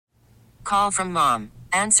Call from mom.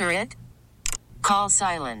 Answer it. Call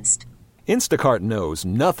silenced. Instacart knows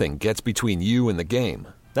nothing gets between you and the game.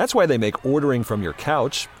 That's why they make ordering from your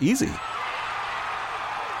couch easy.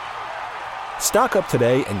 Stock up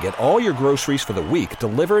today and get all your groceries for the week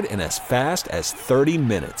delivered in as fast as 30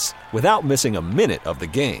 minutes without missing a minute of the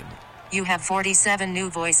game. You have 47 new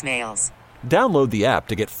voicemails. Download the app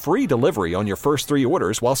to get free delivery on your first 3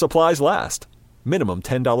 orders while supplies last. Minimum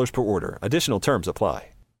 $10 per order. Additional terms apply.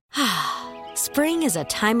 Spring is a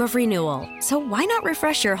time of renewal, so why not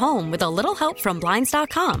refresh your home with a little help from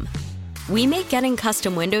Blinds.com? We make getting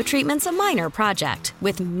custom window treatments a minor project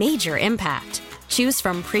with major impact. Choose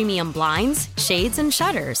from premium blinds, shades, and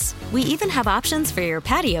shutters. We even have options for your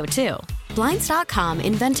patio, too. Blinds.com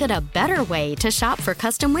invented a better way to shop for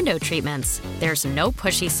custom window treatments. There's no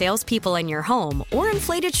pushy salespeople in your home or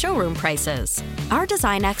inflated showroom prices. Our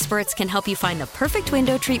design experts can help you find the perfect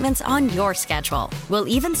window treatments on your schedule. We'll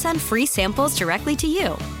even send free samples directly to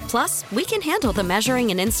you. Plus, we can handle the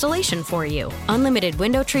measuring and installation for you. Unlimited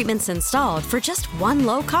window treatments installed for just one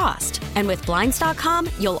low cost. And with Blinds.com,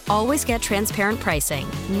 you'll always get transparent pricing.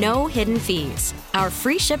 No hidden fees. Our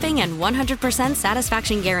free shipping and 100%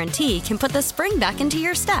 satisfaction guarantee can put the spring back into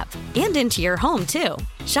your step and into your home, too.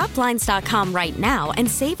 Shop Blinds.com right now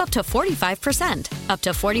and save up to 45%. Up to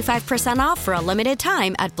 45% off for a limited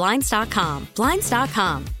time at Blinds.com.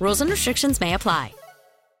 Blinds.com. Rules and restrictions may apply.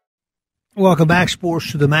 Welcome back,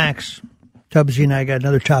 Sports to the Max. Tubbsy and I got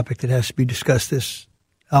another topic that has to be discussed this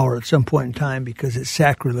hour at some point in time because it's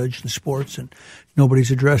sacrilege in sports and nobody's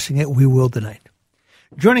addressing it. We will tonight.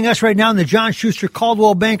 Joining us right now in the John Schuster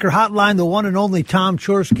Caldwell Banker Hotline, the one and only Tom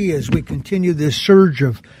Chorsky, as we continue this surge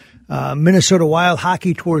of Minnesota Wild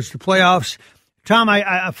hockey towards the playoffs. Tom,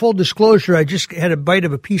 I full disclosure, I just had a bite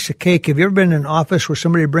of a piece of cake. Have you ever been in an office where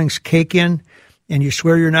somebody brings cake in and you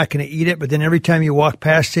swear you're not going to eat it, but then every time you walk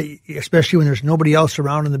past it, especially when there's nobody else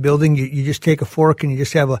around in the building, you just take a fork and you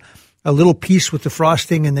just have a little piece with the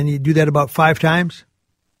frosting, and then you do that about 5 times?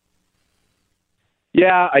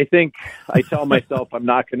 Yeah, I think I tell myself I'm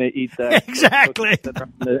not going to eat that. Exactly.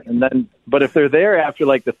 And then, but if they're there after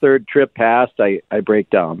like the 3rd trip past, I break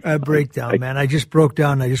down. I break down, man. I just broke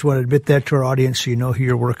down. I just want to admit that to our audience so you know who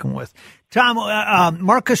you're working with. Tom,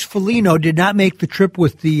 Marcus Foligno did not make the trip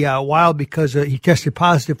with the Wild because he tested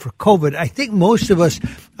positive for COVID. I think most of us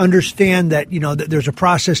understand that, that there's a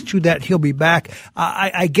process to that. He'll be back.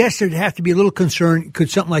 I guess there'd have to be a little concern. Could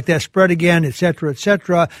something like that spread again, et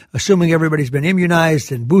cetera, assuming everybody's been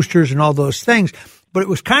immunized and boosters and all those things. But it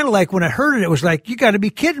was kind of like when I heard it, it was like, you got to be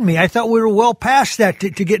kidding me. I thought we were well past that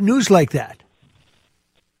to get news like that.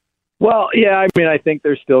 Well, yeah, I mean, I think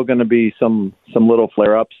there's still going to be some little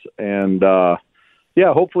flare-ups, and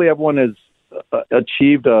hopefully everyone has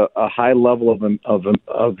achieved a high level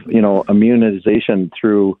of immunization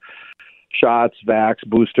through shots, vax,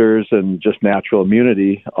 boosters, and just natural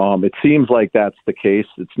immunity. It seems like that's the case.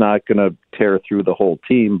 It's not going to tear through the whole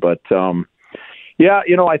team, but I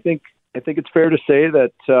think it's fair to say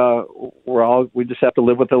that we just have to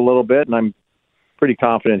live with it a little bit, and I'm pretty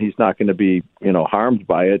confident he's not going to be, harmed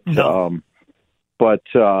by it. No. But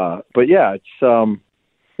yeah, it's,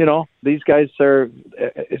 these guys are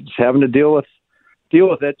just having to deal with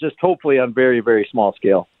it, just hopefully on very, very small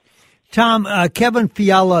scale. Tom, Kevin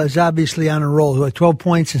Fiala is obviously on a roll. 12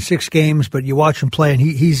 points in 6 games, but you watch him play, and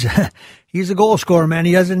he's a goal scorer, man.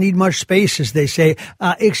 He doesn't need much space, as they say.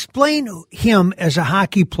 Explain him as a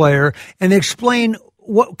hockey player, and explain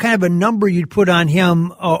what kind of a number you'd put on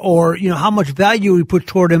him, or how much value we put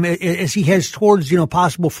toward him as he heads towards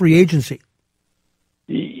possible free agency.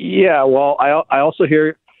 Yeah, well, I also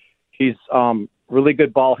hear he's really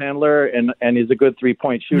good ball handler and he's a good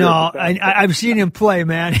 3-point shooter. No, I've seen him play,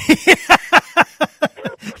 man.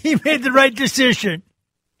 He made the right decision.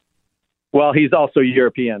 Well, he's also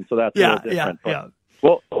European, so that's a little different. Yeah.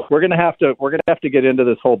 Well, we're gonna have to get into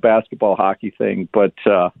this whole basketball hockey thing, but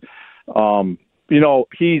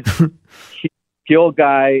he's a skilled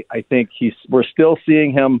guy. I think we're still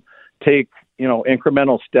seeing him take,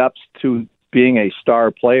 incremental steps to being a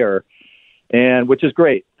star player, and which is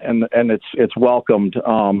great. And it's welcomed.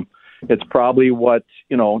 It's probably what,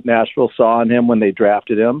 Nashville saw in him when they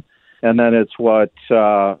drafted him. And then it's what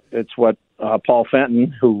Paul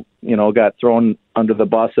Fenton, who, got thrown under the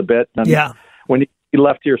bus a bit. And when he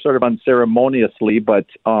left here sort of unceremoniously, but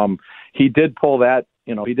he did pull that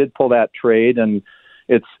trade, and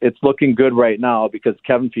it's looking good right now because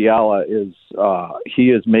Kevin Fiala is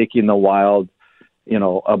making the Wild,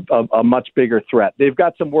 a much bigger threat. They've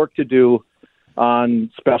got some work to do on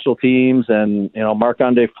special teams, and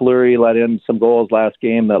Marc-Andre Fleury let in some goals last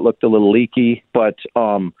game that looked a little leaky, but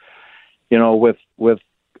with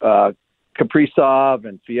Kaprizov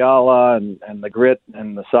and Fiala and the grit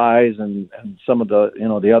and the size and some of the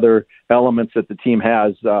the other elements that the team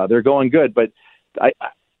has, they're going good. But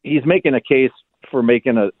he's making a case for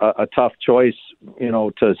making a tough choice,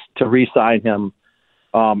 to re-sign him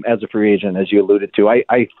as a free agent, as you alluded to.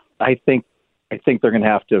 I think they're going to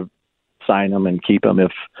have to sign him and keep him,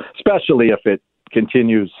 especially if it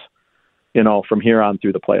continues, from here on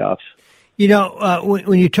through the playoffs.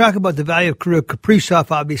 When you talk about the value of Kaprizov,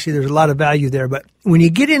 obviously there's a lot of value there. But when you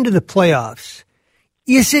get into the playoffs,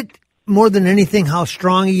 is it more than anything how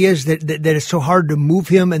strong he is that it's so hard to move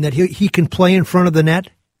him and that he can play in front of the net?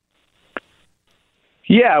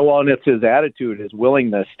 Yeah, well, and it's his attitude, his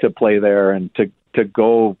willingness to play there and to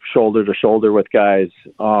go shoulder to shoulder with guys,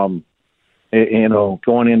 going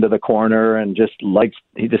into the corner and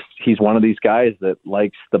he's one of these guys that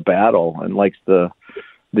likes the battle and likes the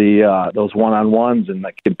those one-on-ones and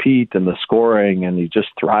the compete and the scoring, and he just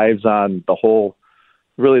thrives on the whole,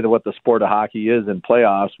 really what the sport of hockey is in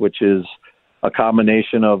playoffs, which is a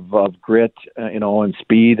combination of grit, and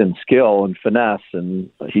speed and skill and finesse, and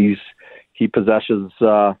he possesses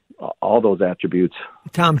all those attributes.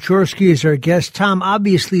 Tom Chorske is our guest. Tom,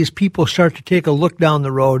 obviously, as people start to take a look down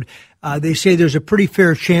the road, they say there's a pretty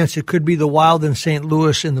fair chance it could be the Wild and St.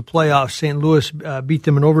 Louis in the playoffs. St. Louis beat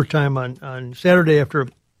them in overtime on Saturday after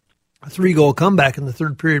a 3-goal comeback in the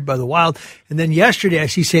third period by the Wild. And then yesterday, I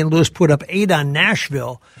see St. Louis put up 8 on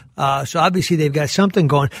Nashville. So obviously they've got something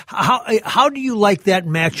going. How do you like that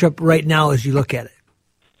matchup right now as you look at it?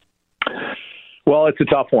 Well, it's a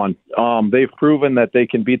tough one. They've proven that they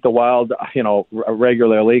can beat the Wild,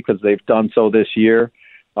 regularly because they've done so this year.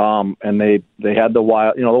 And they had the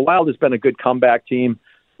Wild. The Wild has been a good comeback team,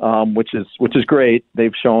 which is great.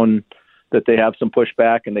 They've shown that they have some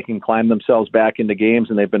pushback and they can climb themselves back into games,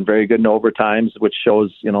 and they've been very good in overtimes, which shows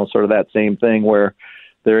sort of that same thing where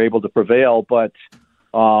they're able to prevail. But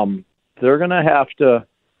they're going to have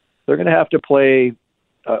to play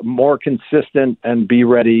more consistent and be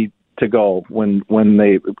ready to go when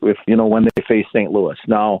they face St. Louis.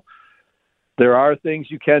 Now, there are things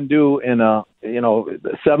you can do in a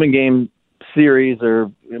 7-game series or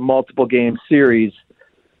multiple game series.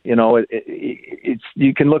 It's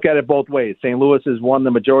you can look at it both ways. St. Louis has won the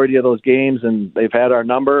majority of those games, and they've had our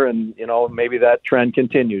number, and maybe that trend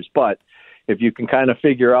continues. But if you can kind of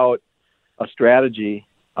figure out a strategy,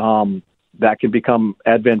 that can become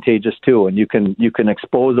advantageous too, and you can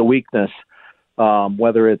expose a weakness,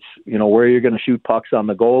 whether it's where you're going to shoot pucks on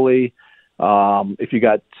the goalie.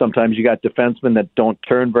 If sometimes you got defensemen that don't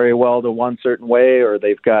turn very well to one certain way, or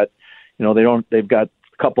they've got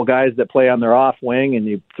a couple guys that play on their off wing, and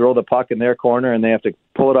you throw the puck in their corner and they have to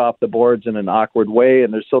pull it off the boards in an awkward way.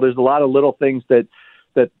 And there's a lot of little things that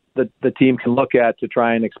the team can look at to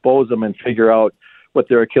try and expose them and figure out what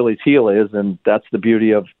their Achilles heel is. And that's the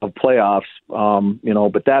beauty of playoffs.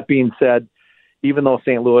 But that being said, even though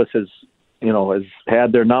St. Louis has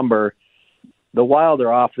had their number, the Wild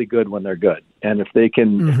are awfully good when they're good. And if they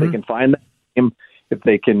can find that game,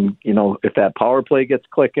 if that power play gets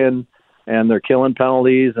clicking, and they're killing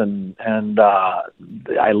penalties, and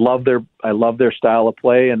I love their style of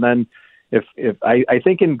play. And then if I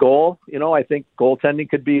think in goal, I think goaltending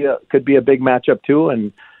could be a big matchup too.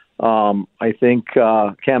 And I think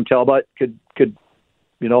Cam Talbot could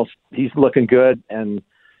he's looking good and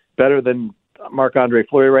better than Marc-Andre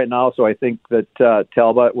Fleury right now. So I think that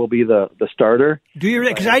Talbot will be the starter. Do you?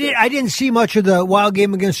 Because I didn't see much of the Wild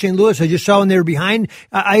game against St. Louis. I just saw when they were behind.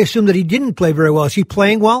 I assume that he didn't play very well. Is he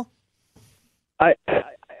playing well? I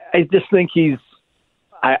just think he's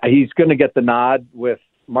going to get the nod with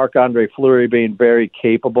Marc-Andre Fleury being very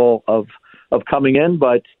capable of coming in.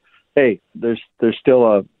 But hey, there's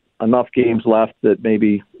still enough games left that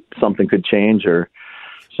maybe something could change or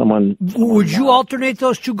someone. Would you alternate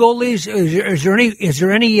those two goalies? Is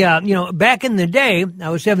there any back in the day, I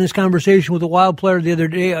was having this conversation with a Wild player the other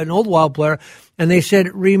day, an old Wild player, and they said,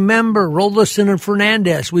 remember Rolison and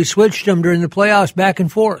Fernandez, we switched them during the playoffs back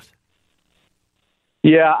and forth.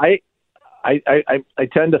 Yeah, I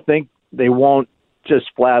tend to think they won't just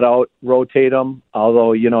flat out rotate them.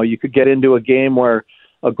 Although you could get into a game where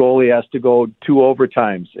a goalie has to go 2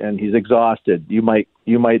 overtimes and he's exhausted. You might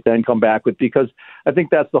then come back with, because I think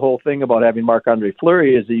that's the whole thing about having Marc-Andre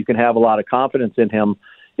Fleury is that you can have a lot of confidence in him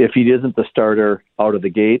if he isn't the starter out of the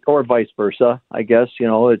gate, or vice versa. I guess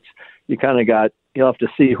it's you kind of you'll have to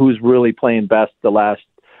see who's really playing best the last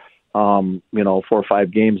 4 or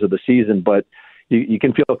 5 games of the season, but. You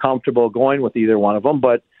can feel comfortable going with either one of them,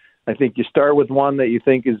 but I think you start with one that you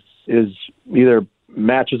think is either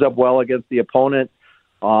matches up well against the opponent,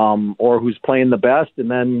 or who's playing the best,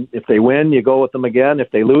 and then if they win, you go with them again.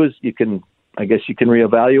 If they lose, you can I guess you can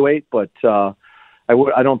reevaluate, but I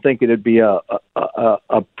don't think it'd be a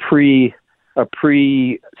pre-series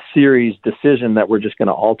decision that we're just going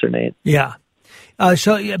to alternate. Yeah.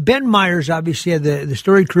 So Ben Myers obviously had the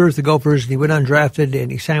storied career with the Gophers, and he went undrafted,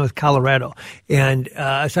 and he signed with Colorado. And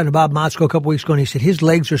I was talking to Bob Motzko a couple weeks ago, and he said his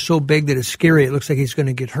legs are so big that it's scary. It looks like he's going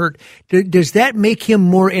to get hurt. Does that make him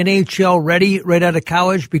more NHL ready right out of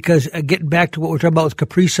college? Because getting back to what we're talking about with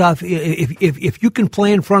Kaprizov, if you can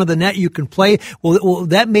play in front of the net, you can play. Will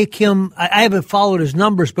that make him? I haven't followed his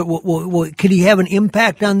numbers, but could he have an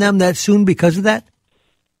impact on them that soon because of that?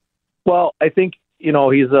 Well, I think. He's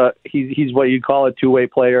what you call a two-way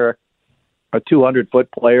player, a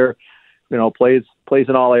 200-foot player. Plays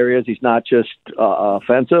in all areas. He's not just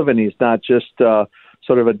offensive, and he's not just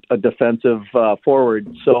sort of a defensive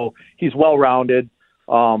forward. So he's well-rounded.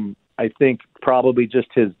 I think probably just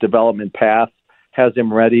his development path has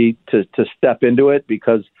him ready to step into it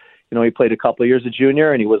because he played a couple of years as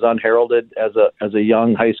junior, and he was unheralded as a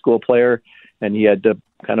young high school player, and he had to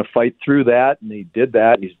kind of fight through that, and he did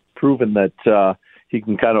that. He's proven that he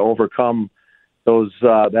can kind of overcome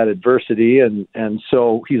that adversity, and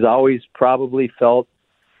so he's always probably felt,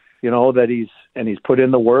 that he's put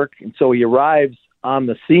in the work, and so he arrives on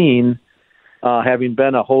the scene, having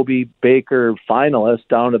been a Hobey Baker finalist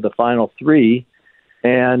down to the final three,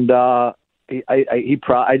 and I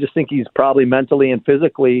just think he's probably mentally and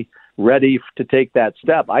physically ready to take that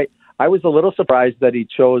step. I was a little surprised that he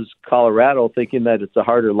chose Colorado, thinking that it's a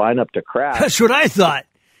harder lineup to crack. That's what I thought,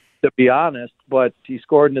 to be honest, but he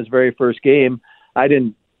scored in his very first game. I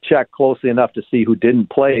didn't check closely enough to see who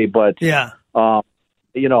didn't play, but yeah, we'll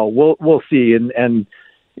see. And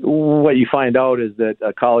what you find out is that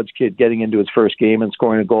a college kid getting into his first game and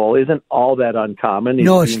scoring a goal isn't all that uncommon.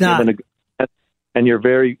 No, it's not. And you're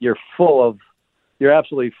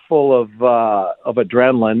absolutely full of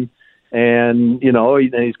adrenaline, and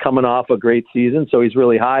he's coming off a great season, so he's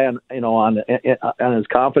really high on his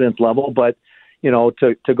confidence level, but.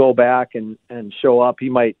 To go back and show up, he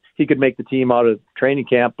could make the team out of training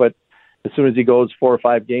camp, but as soon as he goes 4 or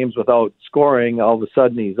 5 games without scoring, all of a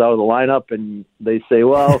sudden he's out of the lineup, and they say,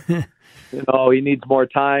 well, he needs more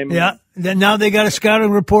time. Yeah. Then now they got a scouting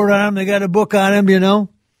report on him. They got a book on him.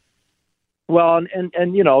 Well, and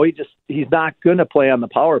he's not going to play on the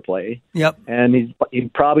power play. Yep. And he's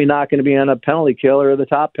probably not going to be on a penalty kill or the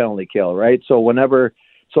top penalty kill, right? So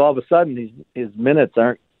all of a sudden his minutes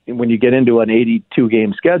aren't. When you get into an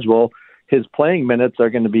 82-game schedule, his playing minutes are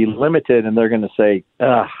going to be limited, and they're going to say,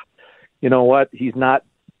 you know what? It's not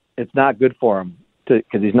good for him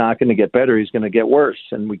because he's not going to get better. He's going to get worse,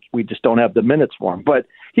 and we just don't have the minutes for him. But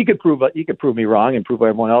he could prove me wrong and prove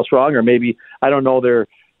everyone else wrong, or maybe I don't know their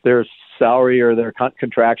salary or their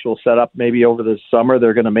contractual setup. Maybe over the summer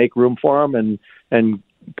they're going to make room for him and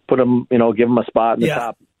put him, give him a spot in the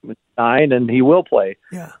top 9, and he will play,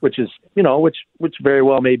 which is, which very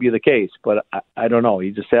well may be the case, but I don't know.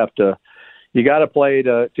 You just have to, you got to play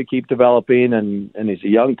to keep developing, and he's a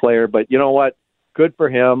young player, but you know what? Good for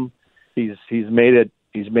him. He's made it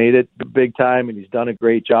big time, and he's done a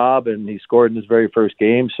great job, and he scored in his very first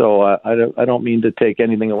game. So I don't mean to take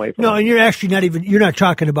anything away from him. No, and you're actually you're not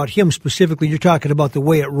talking about him specifically. You're talking about the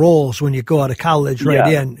way it rolls when you go out of college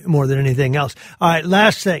in more than anything else. All right.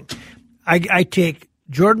 Last thing, I take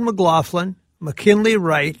Jordan McLaughlin, McKinley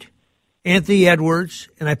Wright, Anthony Edwards,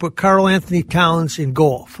 and I put Karl Anthony Towns in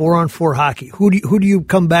goal, 4-on-4 hockey. Who do you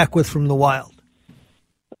come back with from the Wild?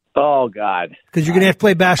 Oh, God. Because you're going to have to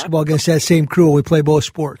play basketball against that same crew when we play both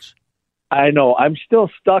sports. I know. I'm still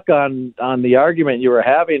stuck on the argument you were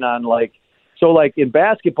having on in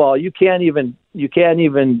basketball, you can't even 10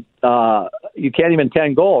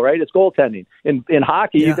 goal, right? It's goaltending. In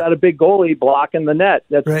hockey, you got a big goalie blocking the net.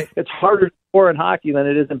 That's right. It's harder to score in hockey than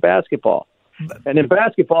it is in basketball. And in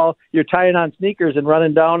basketball, you're tying on sneakers and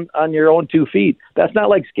running down on your own 2 feet. That's not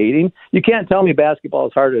like skating. You can't tell me basketball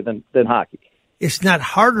is harder than hockey. It's not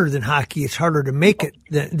harder than hockey. It's harder to make it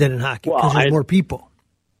than in hockey because there's more people.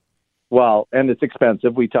 Well, and it's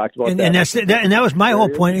expensive. We talked about that. And that was my whole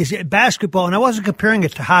point is basketball, and I wasn't comparing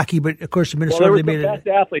it to hockey, but of course, Minnesota made it. Best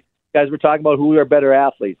athletes. Guys were talking about who are better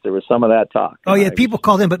athletes. There was some of that talk. Oh yeah, people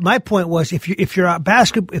call them. But my point was, if you're a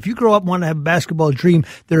if you grow up and want to have a basketball dream,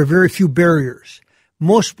 there are very few barriers.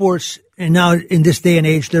 Most sports, and now in this day and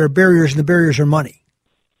age, there are barriers, and the barriers are money.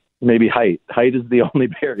 Maybe height. Height is the only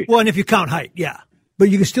barrier. Well, and if you count height, but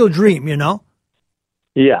you can still dream, Yeah.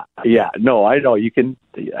 No, I know you can.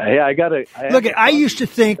 I used to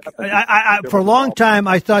think, for a long time,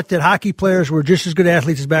 I thought that hockey players were just as good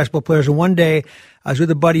athletes as basketball players. And one day, I was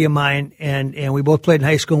with a buddy of mine, and we both played in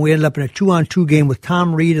high school, and we ended up in a 2-on-2 game with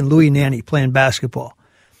Tom Reed and Louis Nanny playing basketball.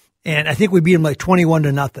 And I think we beat them like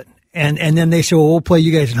 21-0. And then they said, well, we'll play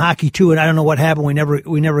you guys in hockey too. And I don't know what happened.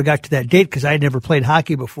 We never got to that date because I had never played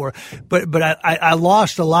hockey before. But I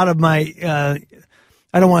lost a lot of my,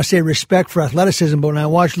 I don't want to say respect for athleticism, but when I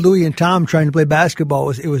watched Louis and Tom trying to play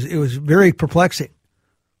basketball, it was very perplexing.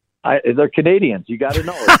 They're Canadians. You got to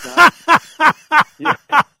know. It's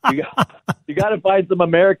not, you got to find some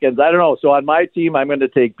Americans. I don't know. So on my team, I'm going to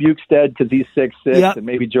take Bukestad because he's 6'6", and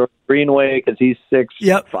maybe George Greenway because he's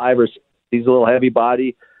 6'5" or 6. He's a little heavy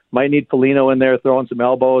body. Might need Foligno in there throwing some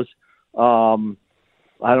elbows. I don't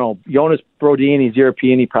know. Jonas Brodin, he's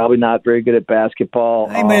European. He's probably not very good at basketball.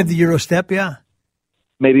 He might have the Euro step, yeah.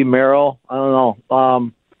 Maybe Merrill. I don't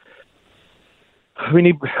know. We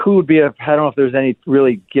need who would be I don't know if there's any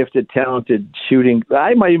really gifted, talented shooting.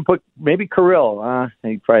 I might even put maybe Kirill.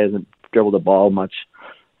 He probably hasn't dribbled the ball much.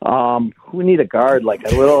 We need a guard, like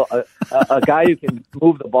a guy who can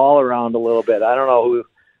move the ball around a little bit. I don't know who.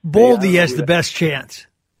 Boldy has the best chance.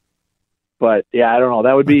 But yeah, I don't know.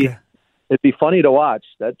 That would be it'd be funny to watch.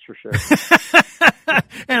 That's for sure.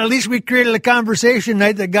 And at least we created a conversation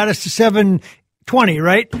night that got us to 720,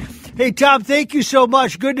 right? Hey, Tom, thank you so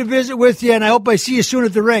much. Good to visit with you, and I hope I see you soon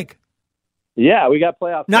at the rink. Yeah, we got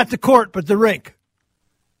playoffs. Not the court, but the rink.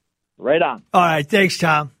 Right on. All right, thanks,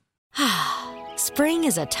 Tom. Spring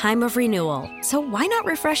is a time of renewal, so why not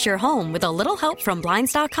refresh your home with a little help from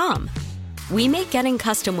Blinds.com? We make getting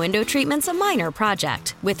custom window treatments a minor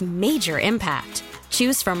project with major impact.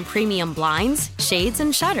 Choose from premium blinds, shades,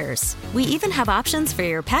 and shutters. We even have options for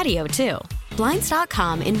your patio, too.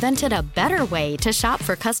 Blinds.com invented a better way to shop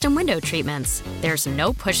for custom window treatments. There's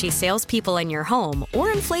no pushy salespeople in your home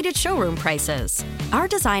or inflated showroom prices. Our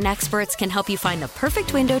design experts can help you find the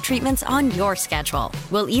perfect window treatments on your schedule.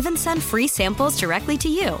 We'll even send free samples directly to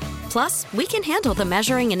you. Plus, we can handle the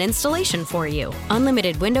measuring and installation for you.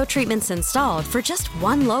 Unlimited window treatments installed for just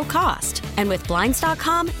one low cost. And with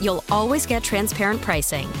Blinds.com, you'll always get transparent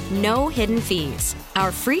pricing. No hidden fees. Our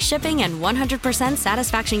free shipping and 100%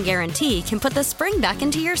 satisfaction guarantee can put the spring back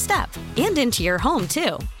into your step and into your home,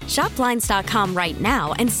 too. Shop Blinds.com right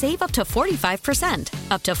now and save up to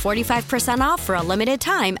 45%. Up to 45% off for a limited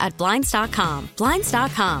time at Blinds.com.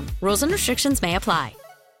 Blinds.com. Rules and restrictions may apply.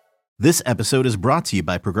 This episode is brought to you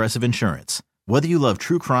by Progressive Insurance. Whether you love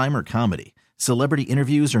true crime or comedy, celebrity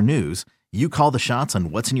interviews or news, you call the shots on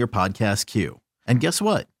what's in your podcast queue. And guess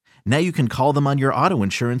what? Now you can call them on your auto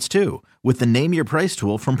insurance, too, with the Name Your Price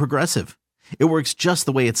tool from Progressive. It works just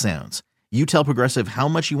the way it sounds. You tell Progressive how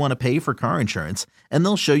much you want to pay for car insurance, and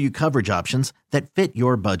they'll show you coverage options that fit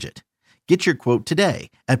your budget. Get your quote today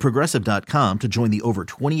at Progressive.com to join the over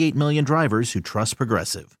 28 million drivers who trust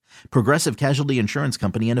Progressive. Progressive Casualty Insurance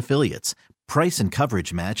Company and Affiliates. Price and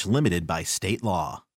coverage match limited by state law.